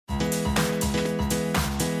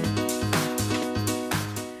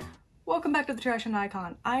Welcome back to the Trashion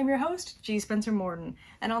Icon. I'm your host, G Spencer Morton,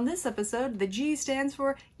 and on this episode, the G stands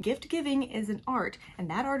for gift giving is an art, and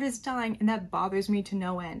that art is dying, and that bothers me to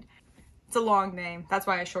no end. It's a long name, that's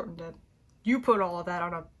why I shortened it. You put all of that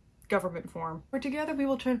on a government form. Where together we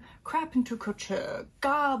will turn crap into couture,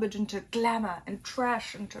 garbage into glamour, and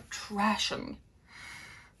trash into trashion.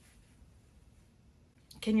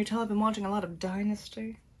 Can you tell I've been watching a lot of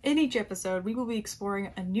Dynasty? In each episode, we will be exploring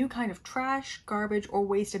a new kind of trash, garbage, or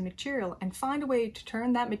wasted material and find a way to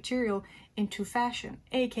turn that material into fashion,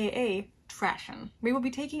 aka trashion. We will be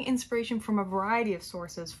taking inspiration from a variety of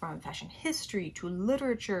sources, from fashion history to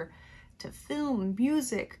literature to film,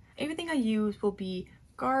 music. Everything I use will be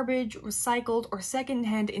garbage, recycled, or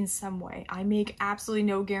secondhand in some way. I make absolutely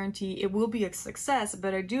no guarantee it will be a success,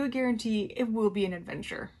 but I do guarantee it will be an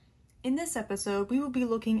adventure. In this episode, we will be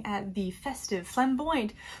looking at the festive,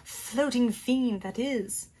 flamboyant, floating theme that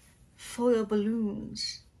is foil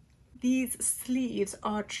balloons. These sleeves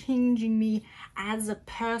are changing me as a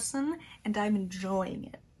person, and I'm enjoying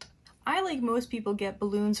it. I, like most people, get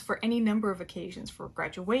balloons for any number of occasions, for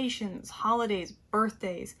graduations, holidays,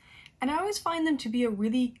 birthdays, and I always find them to be a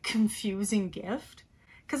really confusing gift.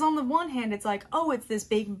 Because on the one hand, it's like, oh, it's this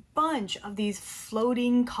big bunch of these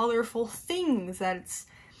floating, colorful things that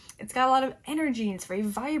it's got a lot of energy and it's very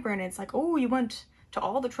vibrant. It's like, oh, you went to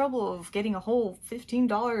all the trouble of getting a whole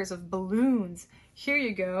 $15 of balloons. Here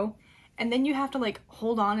you go. And then you have to like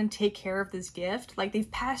hold on and take care of this gift. Like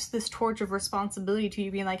they've passed this torch of responsibility to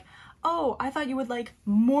you, being like, oh, I thought you would like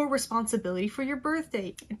more responsibility for your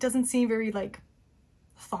birthday. It doesn't seem very like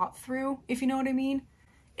thought through, if you know what I mean.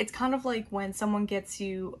 It's kind of like when someone gets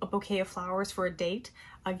you a bouquet of flowers for a date.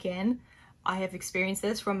 Again, I have experienced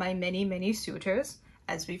this from my many, many suitors,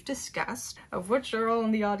 as we've discussed, of which are all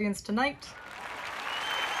in the audience tonight.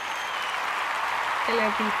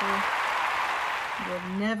 Hello, people.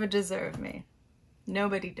 You'll never deserve me.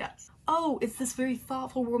 Nobody does. Oh, it's this very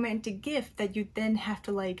thoughtful, romantic gift that you then have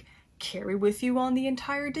to like carry with you on the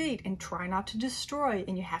entire date and try not to destroy,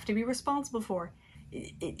 and you have to be responsible for.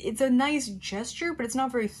 It's a nice gesture, but it's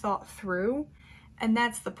not very thought through, and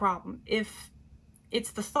that's the problem. If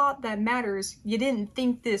it's the thought that matters, you didn't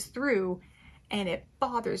think this through, and it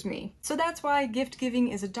bothers me. So that's why gift giving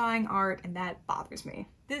is a dying art, and that bothers me.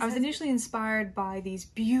 I was initially inspired by these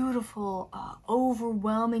beautiful,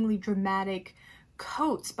 overwhelmingly dramatic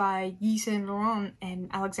coats by Yves Saint Laurent and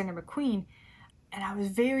Alexander McQueen, and I was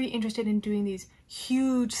very interested in doing these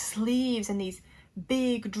huge sleeves and these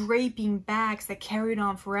big draping backs that carried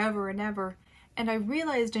on forever and ever. And I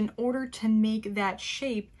realized in order to make that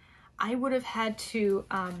shape, I would have had to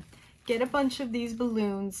get a bunch of these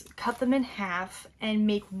balloons, cut them in half, and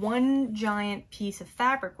make one giant piece of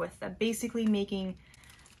fabric with them, basically making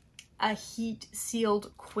a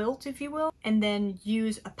heat-sealed quilt, if you will, and then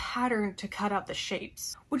use a pattern to cut out the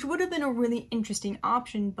shapes, which would have been a really interesting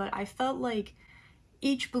option, but I felt like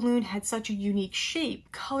each balloon had such a unique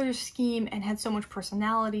shape, color scheme, and had so much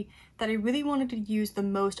personality that I really wanted to use the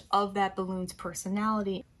most of that balloon's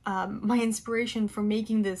personality. My inspiration for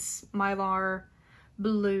making this MYLAR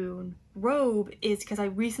balloon robe is because I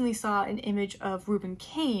recently saw an image of Reuben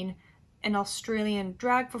Kane, an Australian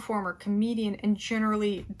drag performer, comedian, and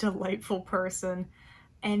generally delightful person,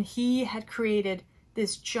 and he had created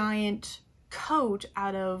this giant coat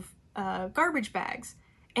out of garbage bags,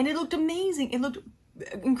 and it looked amazing. It looked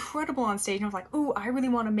incredible on stage, and I was like, ooh, I really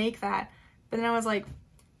want to make that. But then I was like,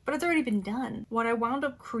 but it's already been done. What I wound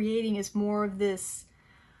up creating is more of this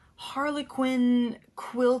Harlequin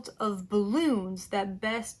quilt of balloons that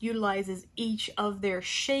best utilizes each of their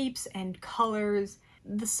shapes and colors.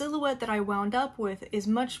 The silhouette that I wound up with is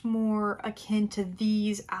much more akin to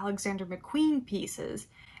these Alexander McQueen pieces,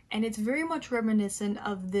 and it's very much reminiscent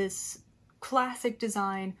of this classic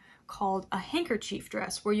design called a handkerchief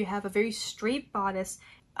dress, where you have a very straight bodice,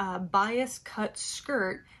 bias cut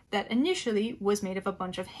skirt that initially was made of a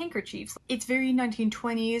bunch of handkerchiefs. It's very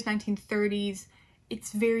 1920s, 1930s.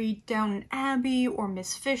 It's very Downton Abbey or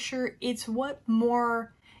Miss Fisher. It's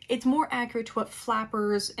more accurate to what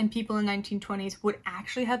flappers and people in the 1920s would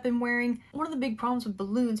actually have been wearing. One of the big problems with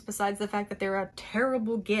balloons, besides the fact that they're a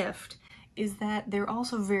terrible gift, is that they're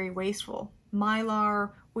also very wasteful.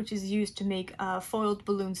 MYLAR, which is used to make foiled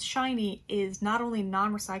balloons shiny, is not only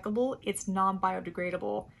non-recyclable, it's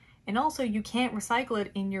non-biodegradable. And also, you can't recycle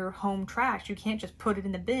it in your home trash. You can't just put it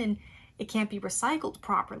in the bin. It can't be recycled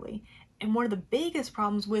properly. And one of the biggest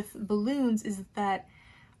problems with balloons is that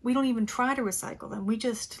we don't even try to recycle them. We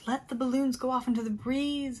just let the balloons go off into the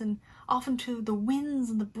breeze and off into the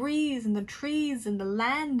winds and the breeze and the trees and the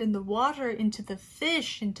land and the water, into the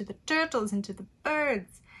fish, into the turtles, into the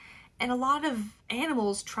birds. And a lot of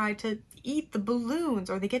animals try to eat the balloons,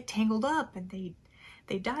 or they get tangled up and they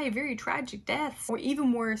die very tragic deaths. Or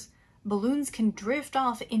even worse, balloons can drift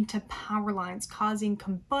off into power lines, causing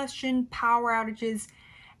combustion, power outages,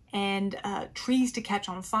 and trees to catch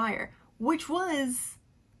on fire, which was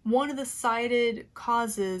one of the cited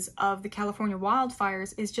causes of the California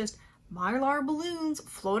wildfires, is just MYLAR balloons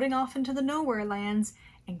floating off into the nowhere lands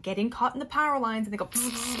and getting caught in the power lines, and they go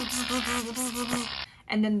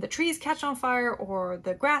and then the trees catch on fire or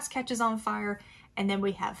the grass catches on fire, and then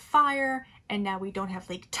we have fire, and now we don't have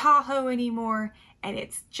Lake Tahoe anymore, and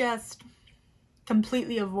it's just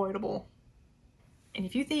completely avoidable. And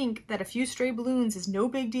if you think that a few stray balloons is no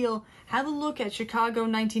big deal, have a look at Chicago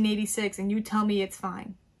 1986 and you tell me it's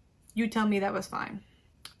fine. You tell me that was fine.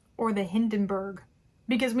 Or the Hindenburg.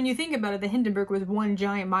 Because when you think about it, the Hindenburg was one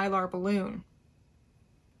giant MYLAR balloon.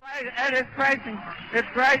 And it's crashing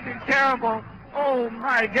terrible. Oh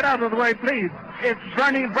my, get out of the way, please. It's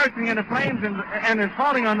burning, bursting into flames, and it's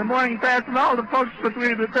falling on the morning fast, and all the folks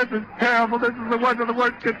between it. This is terrible. This is one of the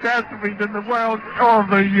worst catastrophes in the world. All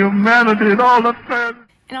the humanity and all the things.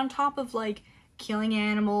 And on top of like killing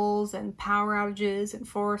animals and power outages and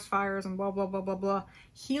forest fires and blah, blah, blah, blah, blah,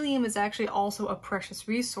 helium is actually also a precious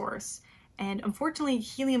resource. And unfortunately,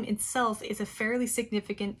 helium itself is a fairly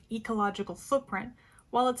significant ecological footprint.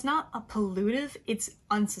 While it's not a pollutive, it's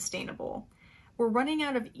unsustainable. We're running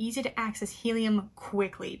out of easy-to-access helium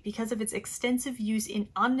quickly because of its extensive use in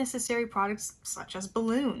unnecessary products such as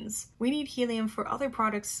balloons. We need helium for other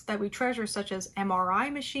products that we treasure, such as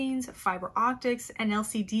MRI machines, fiber optics, and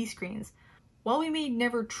LCD screens. While we may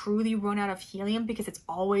never truly run out of helium because it's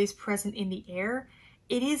always present in the air,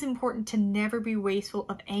 it is important to never be wasteful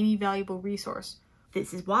of any valuable resource.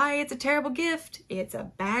 This is why it's a terrible gift. It's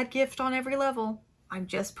a bad gift on every level. I'm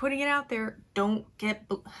just putting it out there. Don't get...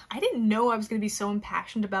 I didn't know I was going to be so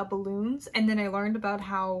impassioned about balloons, and then I learned about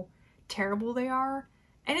how terrible they are.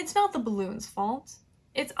 And it's not the balloons' fault.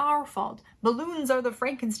 It's our fault. Balloons are the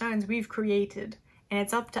Frankensteins we've created, and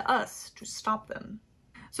it's up to us to stop them.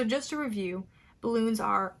 So just to review, balloons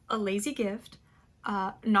are a lazy gift,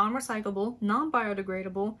 non-recyclable,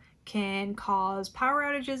 non-biodegradable, can cause power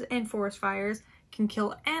outages and forest fires, can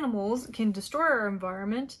kill animals, can destroy our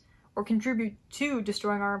environment, or contribute to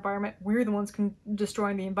destroying our environment. We're the ones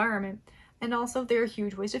destroying the environment. And also, they're a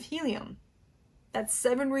huge waste of helium. That's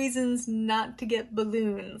 7 reasons not to get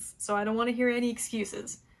balloons, so I don't want to hear any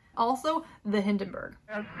excuses. Also, the Hindenburg.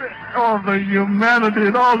 All the humanity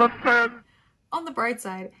and all the things. On the bright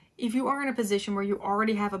side, if you are in a position where you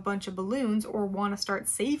already have a bunch of balloons or want to start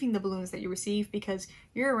saving the balloons that you receive because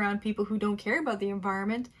you're around people who don't care about the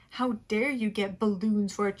environment, how dare you get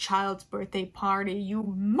balloons for a child's birthday party, you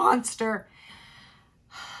monster!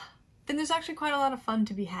 Then there's actually quite a lot of fun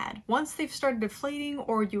to be had. Once they've started deflating,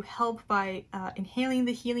 or you help by inhaling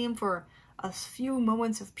the helium for a few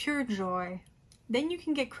moments of pure joy, then you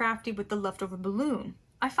can get crafty with the leftover balloon.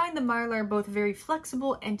 I find the MYLAR both very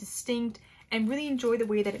flexible and distinct, and really enjoy the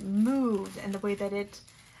way that it moves and the way that it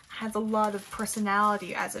has a lot of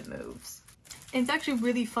personality as it moves. And it's actually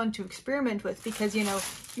really fun to experiment with because, you know,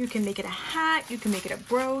 you can make it a hat, you can make it a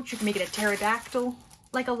brooch, you can make it a pterodactyl.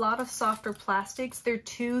 Like a lot of softer plastics, they're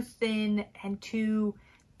too thin and too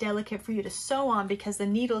delicate for you to sew on because the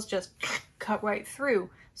needles just cut right through.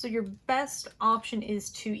 So your best option is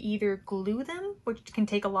to either glue them, which can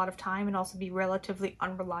take a lot of time and also be relatively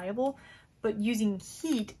unreliable, but using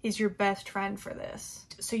heat is your best friend for this.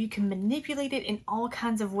 So you can manipulate it in all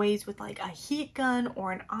kinds of ways with like a heat gun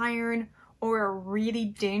or an iron or a really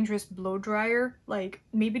dangerous blow dryer. Like,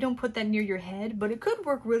 maybe don't put that near your head, but it could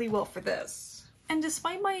work really well for this. And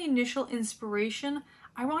despite my initial inspiration,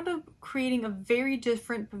 I wound up creating a very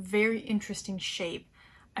different but very interesting shape.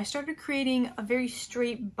 I started creating a very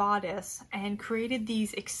straight bodice and created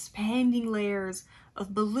these expanding layers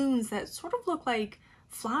of balloons that sort of look like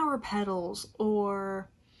flower petals or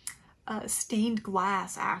stained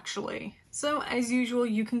glass, actually. So as usual,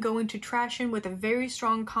 you can go into Trashion with a very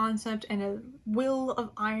strong concept and a will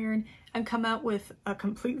of iron and come out with a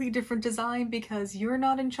completely different design because you're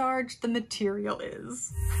not in charge, the material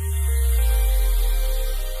is.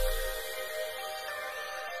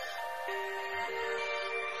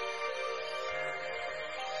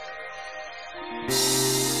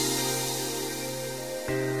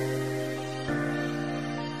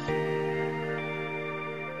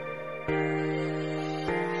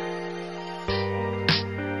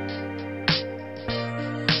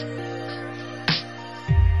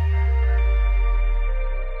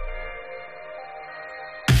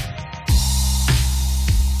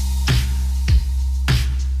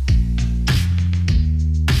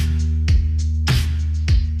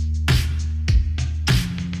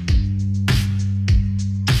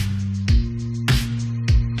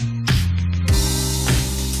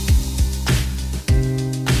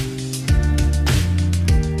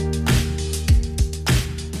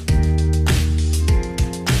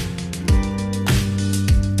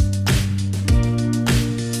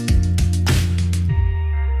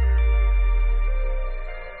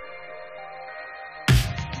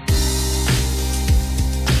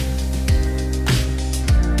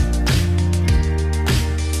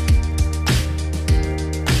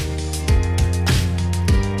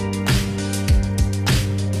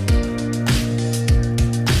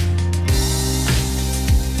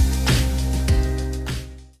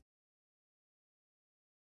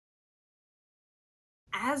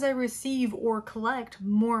 as I receive or collect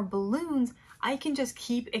more balloons, I can just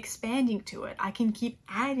keep expanding to it. I can keep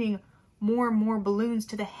adding more and more balloons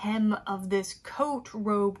to the hem of this coat,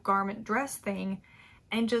 robe, garment, dress thing,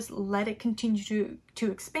 and just let it continue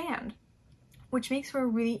to expand, which makes for a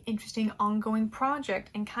really interesting ongoing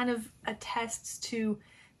project and kind of attests to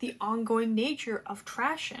the ongoing nature of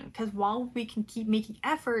Trashion, because while we can keep making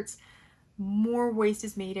efforts, more waste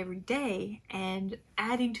is made every day, and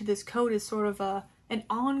adding to this code is sort of an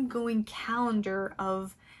ongoing calendar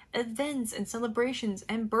of events and celebrations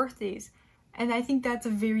and birthdays. And I think that's a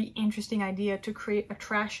very interesting idea, to create a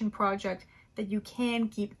Trashion project that you can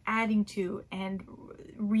keep adding to and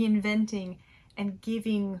reinventing and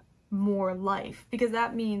giving more life, because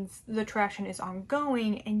that means the Trashion is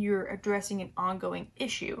ongoing and you're addressing an ongoing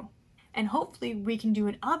issue. And hopefully we can do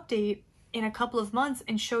an update in a couple of months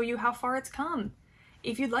and show you how far it's come.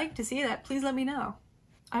 If you'd like to see that, please let me know.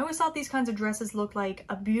 I always thought these kinds of dresses looked like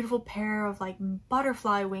a beautiful pair of like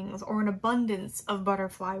butterfly wings, or an abundance of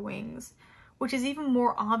butterfly wings, which is even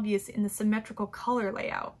more obvious in the symmetrical color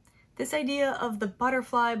layout. This idea of the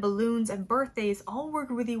butterfly, balloons, and birthdays all work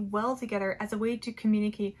really well together as a way to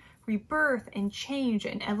communicate rebirth and change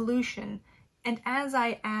and evolution. And as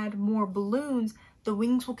I add more balloons, the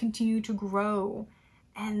wings will continue to grow.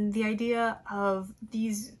 And the idea of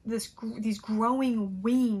these growing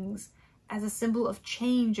wings as a symbol of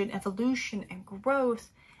change and evolution and growth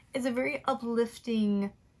is a very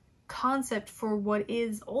uplifting concept for what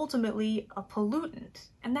is ultimately a pollutant.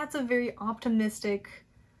 And that's a very optimistic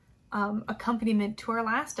accompaniment to our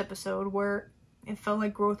last episode, where it felt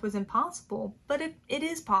like growth was impossible, but it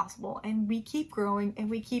is possible, and we keep growing and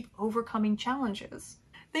we keep overcoming challenges.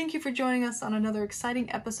 Thank you for joining us on another exciting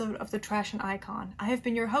episode of the Trashion Icon. I have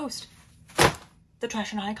been your host, the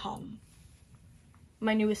Trashion Icon.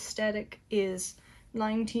 My new aesthetic is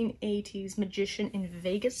 1980s magician in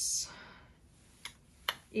Vegas.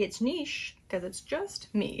 It's niche, because it's just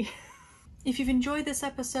me. If you've enjoyed this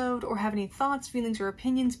episode or have any thoughts, feelings, or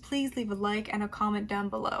opinions, please leave a like and a comment down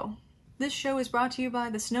below. This show is brought to you by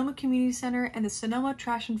the Sonoma Community Center and the Sonoma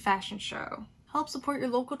Trashion Fashion Show. Help support your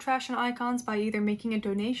local Trashion icons by either making a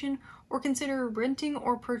donation or consider renting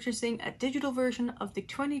or purchasing a digital version of the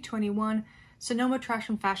 2021 Sonoma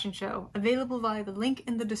Trashion Fashion Show, available via the link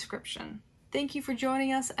in the description. Thank you for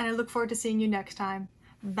joining us, and I look forward to seeing you next time.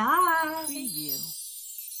 Bye! Preview.